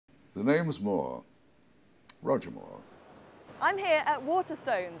The name's Moore, Roger Moore. I'm here at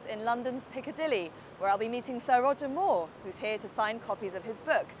Waterstones in London's Piccadilly, where I'll be meeting Sir Roger Moore, who's here to sign copies of his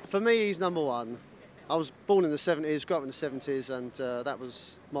book. For me, he's number one. I was born in the 70s, grew up in the 70s, and that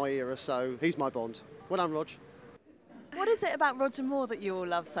was my era, so he's my Bond. Well done, Rog. What is it about Roger Moore that you all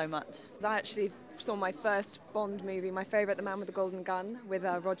love so much? I actually saw my first Bond movie, my favourite, The Man with the Golden Gun, with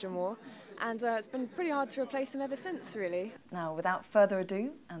Roger Moore, and it's been pretty hard to replace him ever since, really. Now, without further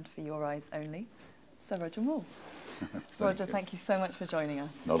ado, and for your eyes only, Sir Roger Moore. Roger, thank you so much for joining us.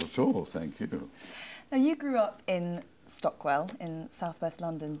 Not at all, thank you. Now, you grew up in Stockwell in southwest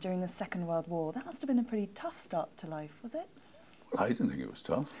London during the Second World War. That must have been a pretty tough start to life, was it? Well, I didn't think it was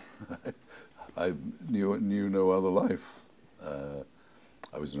tough. I knew no other life.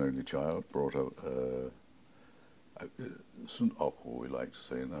 I was an only child, brought up St Ockwell, we like to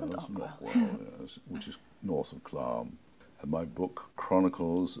say now, St Ockwell, which is north of Clam. And my book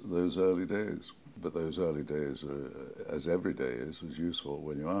chronicles those early days. But those early days, as every day is, was useful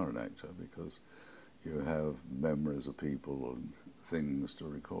when you are an actor because you have memories of people and things to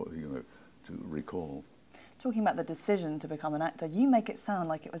recall, Talking about the decision to become an actor, you make it sound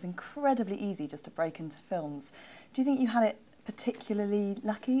like it was incredibly easy just to break into films. Do you think you had it particularly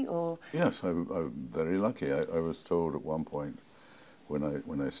lucky, or...? Yes, I'm very lucky. I was told at one point when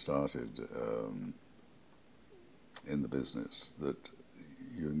I started in the business that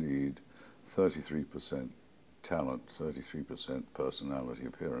you need 33% talent, 33% personality,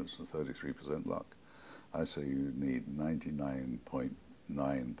 appearance, and 33% luck. I say you need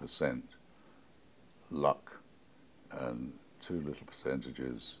 99.9% luck and two little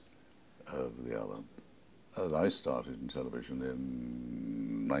percentages of the other. And I started in television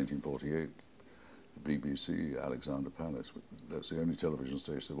in 1948, the BBC, Alexander Palace. That's the only television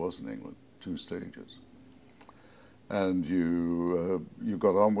station there was in England, 2 stages. And you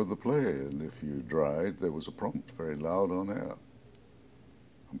got on with the play, and if you dried, there was a prompt, very loud on air.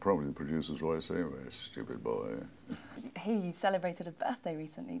 And probably the producer's voice anyway, stupid boy. Hey, you celebrated a birthday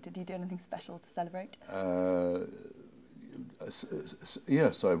recently. Did you do anything special to celebrate?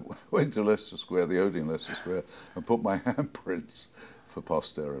 Yes, I went to Leicester Square, the Odeon Leicester Square, and put my handprints for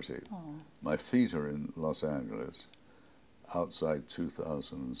posterity. Aww. My feet are in Los Angeles, outside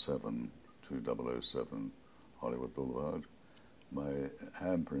 2007 Hollywood Boulevard. My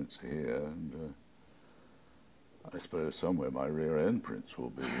handprints here, and I suppose somewhere my rear end prints will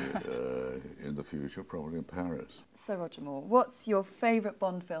be in the future, probably in Paris. So, Roger Moore, what's your favourite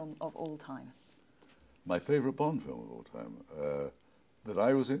Bond film of all time? My favourite Bond film of all time? That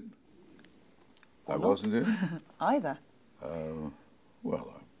I was in? Or I not. wasn't in? Either. Well,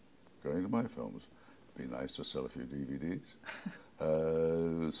 I'm going to my films. It'd be nice to sell a few DVDs.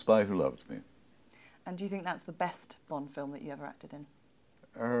 Spy Who Loved Me. And do you think that's the best Bond film that you ever acted in?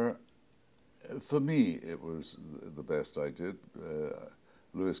 For me, it was the best I did.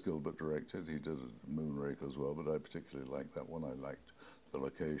 Lewis Gilbert directed. He did Moonraker as well, but I particularly liked that one. I liked the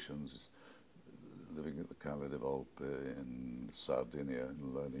locations, living at the Cala di Volpe in Sardinia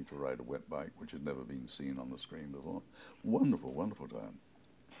and learning to ride a wet bike, which had never been seen on the screen before. Wonderful, wonderful time.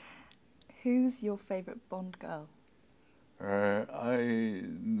 Who's your favourite Bond girl? I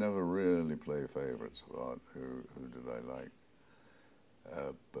never really play favourites about who did I like.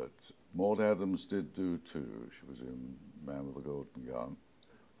 But Maud Adams did do too. She was in Man with the Golden Gun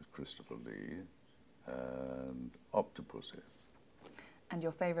with Christopher Lee and Octopussy. And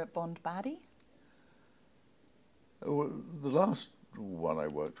your favourite Bond baddie? Well, the last one I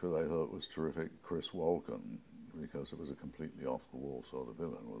worked with I thought was terrific, Chris Walken, because it was a completely off-the-wall sort of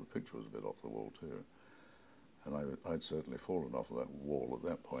villain. Well, the picture was a bit off the wall too. And I'd certainly fallen off of that wall at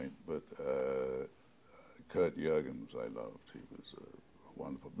that point, but Kurt Jürgens I loved. He was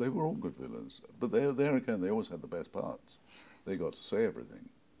wonderful. They were all good villains, but there again, they always had the best parts. They got to say everything.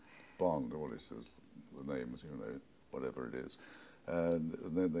 Bond, all he says, the names, whatever it is. And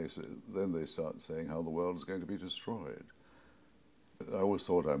then they start saying how the world is going to be destroyed. I always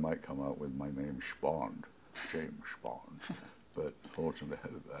thought I might come out with my name Spond, James Spond, but fortunately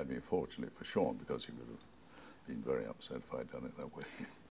for Sean, because he would have been very upset if I'd done it that way.